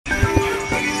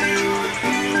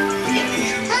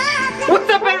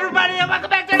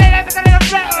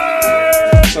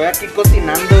aquí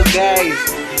cocinando, guys.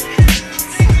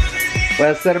 Voy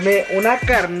a hacerme una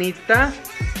carnita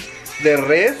de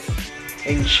res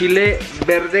en chile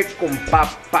verde con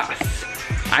papas.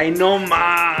 ¡Ay, no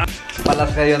más! Para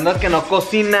las hediondas que no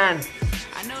cocinan.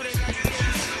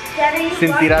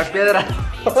 Sin tirar piedras.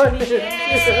 I'm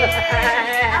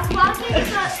vlogging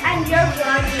and you're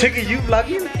vlogging. Chicky, you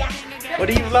vlogging? Yeah. What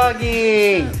are you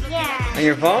vlogging? Yeah. On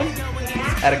your phone?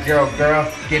 Yeah. At a girl,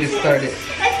 get it started.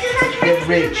 Let's do that. Get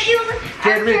rich.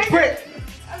 Get rich, quick.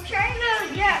 I'm trying to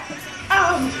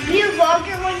be a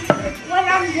vlogger when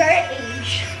I'm your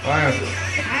age. Wow.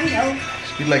 I know.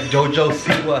 Be like Jojo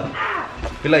Siwa.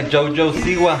 Be like Jojo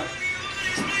Siwa.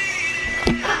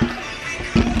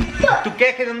 ¿Tú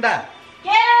qué, hedionda? ¿Qué?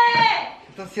 ¿Qué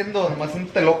estás haciendo? Nomás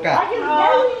haciéndote loca. Why are you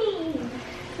yelling?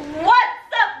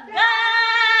 What's up,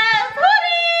 guys?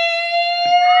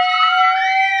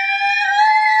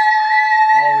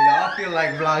 Oh, y'all feel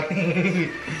like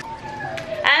vlogging.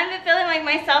 I haven't been feeling like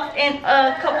myself in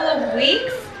a couple of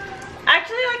weeks.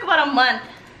 Actually, like about a month.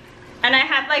 And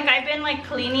I've been like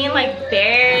cleaning like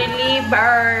barely.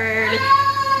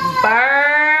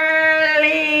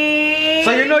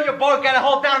 So you know your boy gotta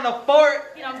hold down the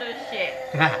fort. You don't do shit.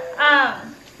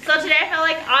 So today I felt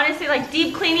like honestly like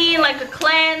deep cleaning, like a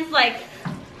cleanse, like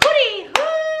hoodie,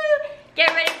 get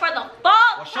ready for the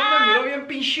fall. Yo me miro bien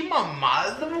pinche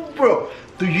mamado, bro.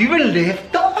 Do you even live,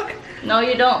 dog? No,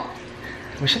 you don't.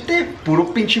 Fíjate, puro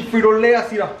pinche frito le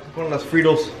así con las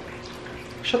fritos.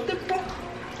 Fíjate, bro.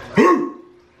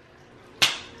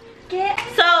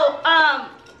 So,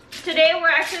 today we're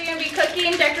actually gonna be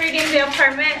cooking, decorating the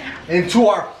apartment. Into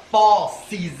our fall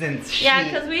season shit. Yeah,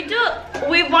 because we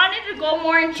wanted to go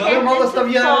more intense Show them all the stuff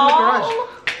you have in the garage.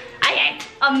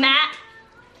 A mat,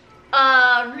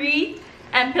 a wreath,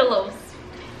 and pillows.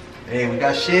 Hey, we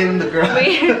got shit in the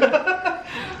garage.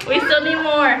 We still need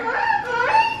more.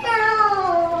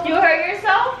 You hurt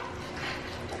yourself?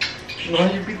 No,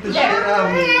 you beat the shit out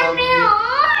of me, mommy.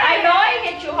 I know I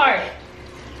hit you hard.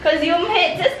 Because you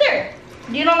hit sister.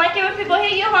 You don't like it when people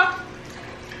hit you, huh?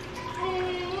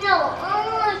 No, I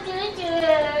want to do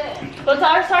it. Well,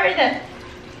 tell her sorry then.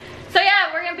 So yeah,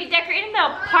 we're going to be decorating the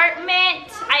apartment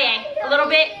a little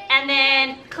bit. And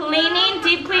then cleaning,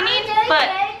 deep cleaning. But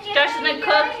Josh is going to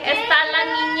cook. Está la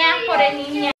niña por el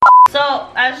niña. So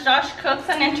as Josh cooks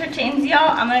and entertains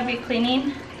y'all, I'm going to be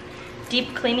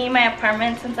deep cleaning my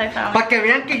apartment since I found. Pa' que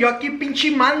vean que yo aquí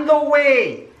pinche mando,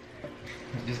 wey.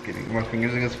 Just kidding, my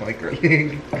fingers against my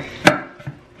right.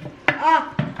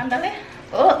 Andale.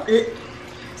 Oh.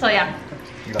 So yeah.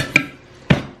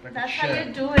 Like That's how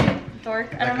you do it,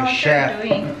 dork. I don't know what chef. you're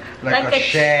doing. Like a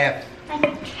chef. Like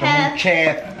a Chef.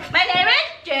 chef. My name is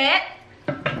Jet.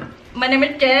 My name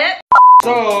is Jet.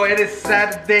 So it is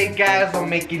Saturday, guys. I'm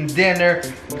making dinner.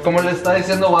 Como les estaba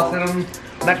diciendo, voy a hacer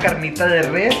una carnita de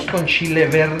res con chile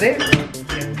verde.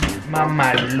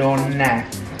 Mamalona.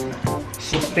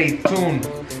 So stay tuned.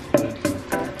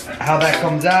 How that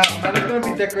comes out. I'm not gonna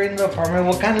be decorating the apartment.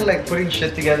 We're kind of like putting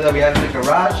shit together that we have in the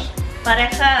garage.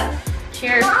 Pareja.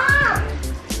 Cheers.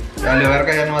 Dale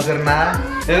verga, ya no va a hacer nada.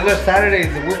 These are Saturdays.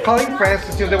 We're calling friends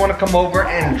to see if they want to come over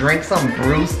and drink some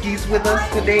brewskis with us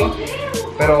today.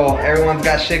 Pero everyone's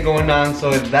got shit going on,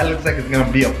 so that looks like it's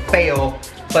gonna be a fail.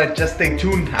 But just stay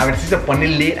tuned. A ver si se pone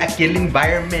lit aquí el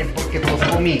environment. Porque pues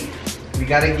homie, we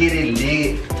gotta get it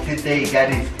lit today,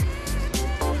 guys.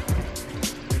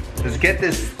 Let's get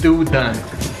this stew done.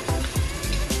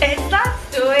 It's not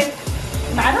stew, it's,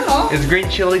 I don't know. It's green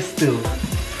chili stew.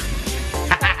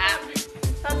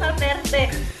 Salsa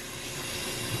verde.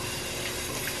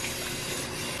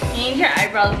 You need your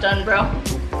eyebrows done, bro.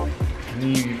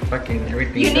 You fucking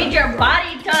everything. You need your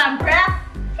body done, bruh.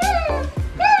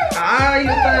 Ay,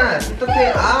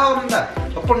 quítate. Anda.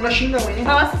 Voy a poner una chinga, güey.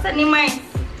 No vas a hacer ni más.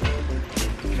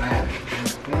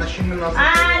 Una chinga no hace.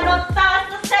 Ah, no estabas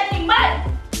a hacer ni más.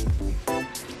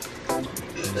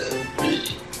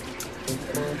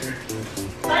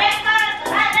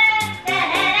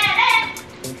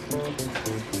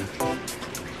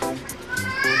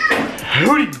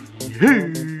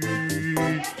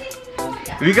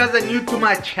 If you guys are new to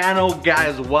my channel,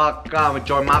 guys, welcome.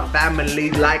 Join my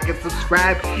family, like and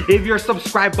subscribe. If your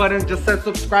subscribe button just says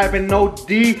subscribe and no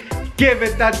D, give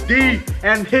it that D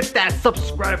and hit that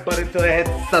subscribe button till it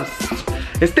hits subscribe.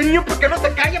 Este niño, ¿por qué no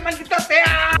se calla, maldita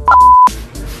sea?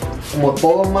 Como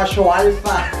todo macho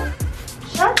alfa.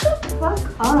 Shut the fuck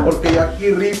up. Porque yo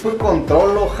aquí rifo y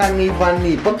controlo, honey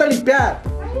bunny. Ponte a limpiar.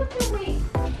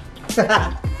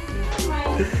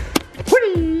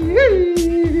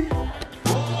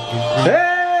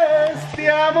 Este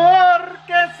amor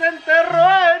que se enterró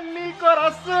en mi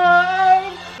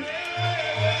corazón.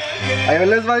 Ahí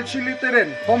les va el chilito,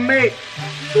 miren. Homemade.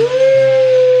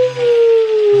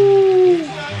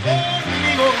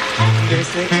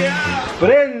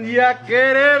 Aprendí a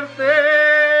quererte.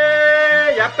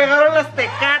 Ya pegaron las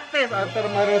tecates.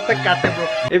 Hermano, tecate, bro.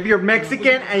 If you're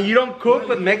Mexican and you don't cook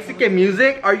with Mexican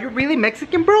music, are you really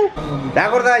Mexican, bro? Ya,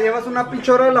 gorda, llevas una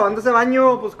pinche hora lavando ese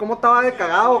baño. Pues, ¿cómo estaba de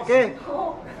cagado o qué?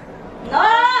 ¡No!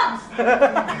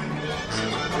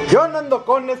 Yo no ando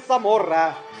con esa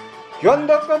morra. Yo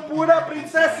ando con pura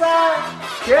princesa.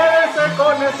 Quédese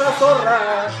con esa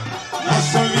zorra.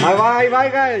 Ahí va,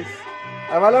 guys.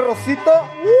 Ahí va el arrocito.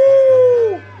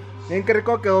 Miren qué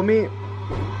rico quedó mi.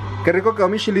 Qué rico quedó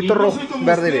mi chilito rojo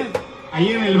verde.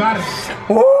 Ahí en el bar.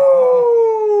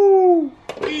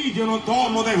 Y yo no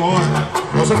tomo de gorra.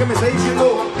 No sé qué me está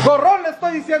diciendo. Gorrón le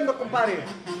estoy diciendo, compadre.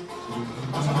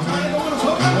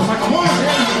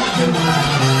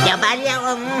 Ya vaya.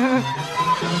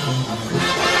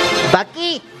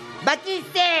 Baki, Baki,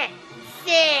 sit,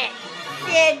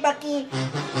 Baki.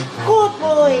 Good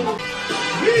boy.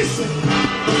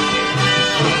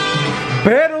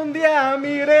 Pero un día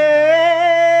miré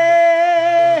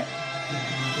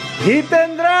y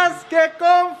tendrás que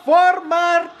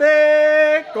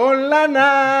conformarte con la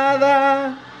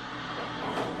nada.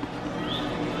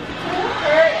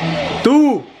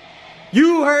 Tú,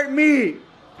 you hurt me.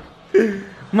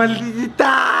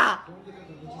 Maldita.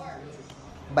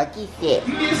 Baki, sit.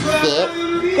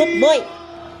 Good boy.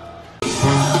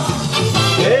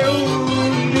 Te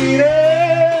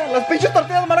hundiré. Las pinches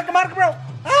tortillas van a quemar, bro.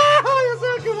 ¡Ah! Ya se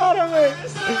va a quemar, güey.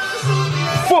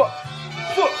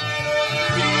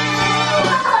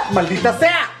 Maldita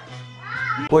sea.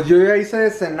 Pues yo ya hice de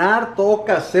cenar, todo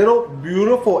casero,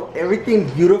 beautiful, everything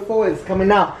beautiful is coming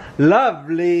out.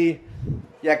 Lovely.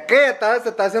 ¿Y a qué? Se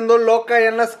está haciendo loca allá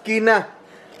en la esquina.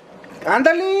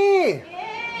 ¡Ándale!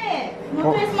 ¿Qué?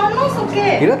 ¿No traes manos o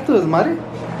qué? Mira tu desmadre.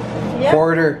 Yeah.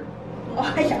 Hoarder.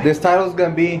 This title's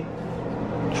gonna be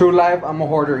True Life, I'm a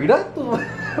Hoarder. Mira tu. But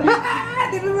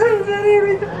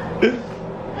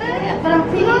I'm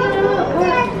feeling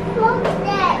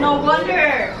no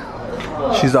wonder.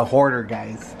 She's a hoarder,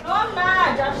 guys. No, I'm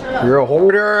not, Joshua. You're a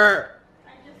hoarder. I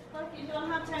just fucking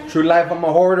don't have time. True Life, I'm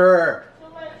a hoarder.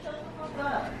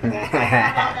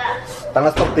 Están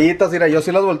las tortillitas, mira, yo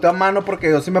sí las volteo a mano porque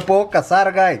yo sí me puedo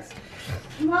casar, guys.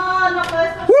 No, no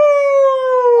puedes.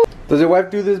 Woo! Does your wife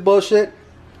do this bullshit?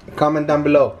 Comment down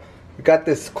below. We got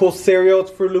this cool cereal,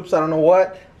 it's Fruit Loops, I don't know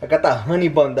what. I got that honey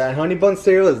bun. That honey bun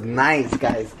cereal is nice,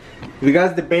 guys. If you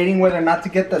guys debating whether or not to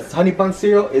get this honey bun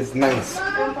cereal, it's nice.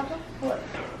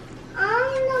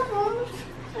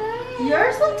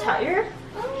 You're so tired.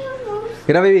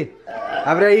 Mira, baby.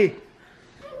 Abre ahí.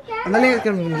 Ándale,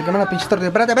 que me la pinche tortilla.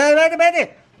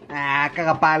 Espérate. Ah,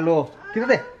 cagapalo.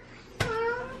 Quítate.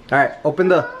 Alright,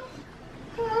 open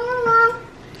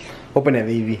it,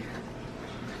 baby.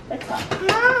 It's hot.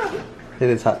 It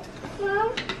is hot.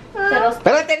 Pero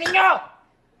 ¡Espérate, niño!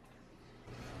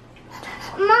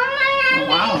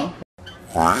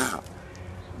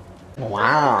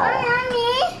 Wow.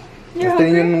 Este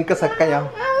niño nunca se ha callado.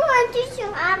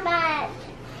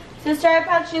 Sister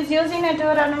iPad, she's using it, dude.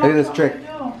 I don't know. Look at this trick.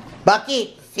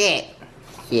 Baki, sit.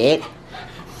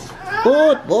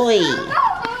 Good boy.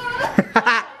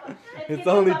 It's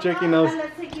only trick he knows.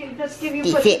 Let's give you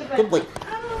Sit. Good boy.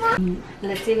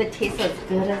 Let's see if it tastes as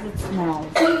good as it smells.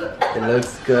 It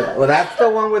looks good. Well, that's the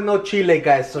one with no chile,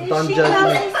 guys, so don't judge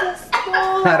me.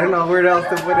 I don't know where else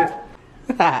to put it.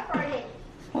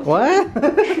 What?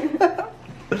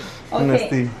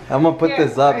 Honesty. I'm gonna put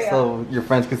this up so your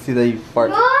friends can see that you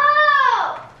fart.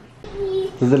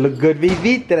 Does it look good,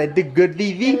 Vivi? Did I do good,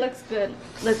 Vivi? It looks good.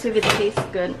 Let's see if it tastes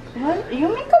good. What? You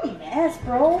make a mess,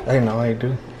 bro. I know I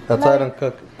do. That's why I don't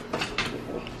cook.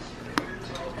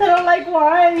 I don't like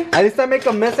why. At least I make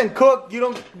a mess and cook. You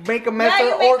don't make a mess Yeah,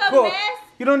 you or make a cook. mess.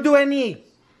 You don't do any.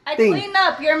 I clean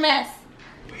up your mess.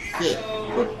 Sit.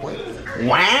 Good boy.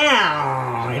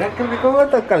 Wow. Mira qué rico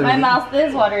está My caliente. mouth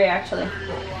is watery, actually.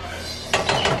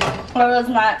 I was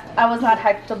not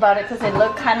hyped about it because it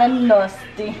looked kind of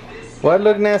nasty. What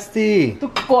look nasty? Tu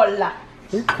cola.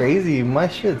 You're crazy. My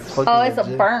shit's fucking Oh, it's a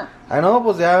legit. burnt. I know,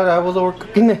 pues ya, I was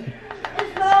overcooking it.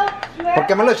 ¿Por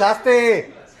qué me lo echaste?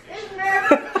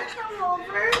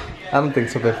 I don't think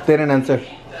so, babe. They didn't answer.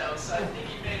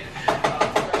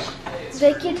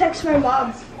 Vicky text my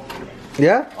mom.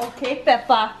 Yeah? Okay,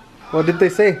 Peppa. What did they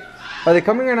say? Are they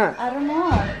coming or not? I don't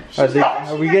know.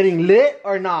 Are we getting lit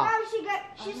or not? No,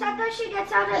 she said that she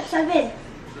gets out at 7.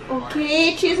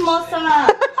 Okay, chismosa.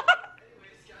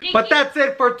 But that's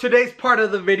it for today's part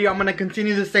of the video. I'm gonna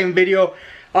continue the same video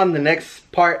on the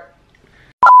next part.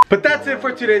 But that's it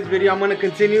for today's video. I'm gonna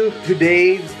continue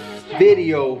today's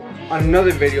video on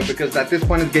another video because at this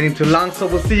point it's getting too long. So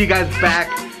we'll see you guys back.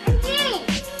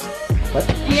 What?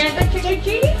 You gonna go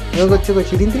trick-or-treating? You wanna go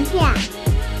trick-or-treating?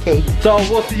 Yeah. Okay. So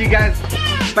we'll see you guys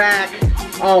back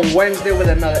on Wednesday with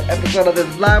another episode of this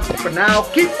vlog. For now,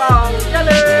 keep on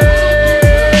yelling.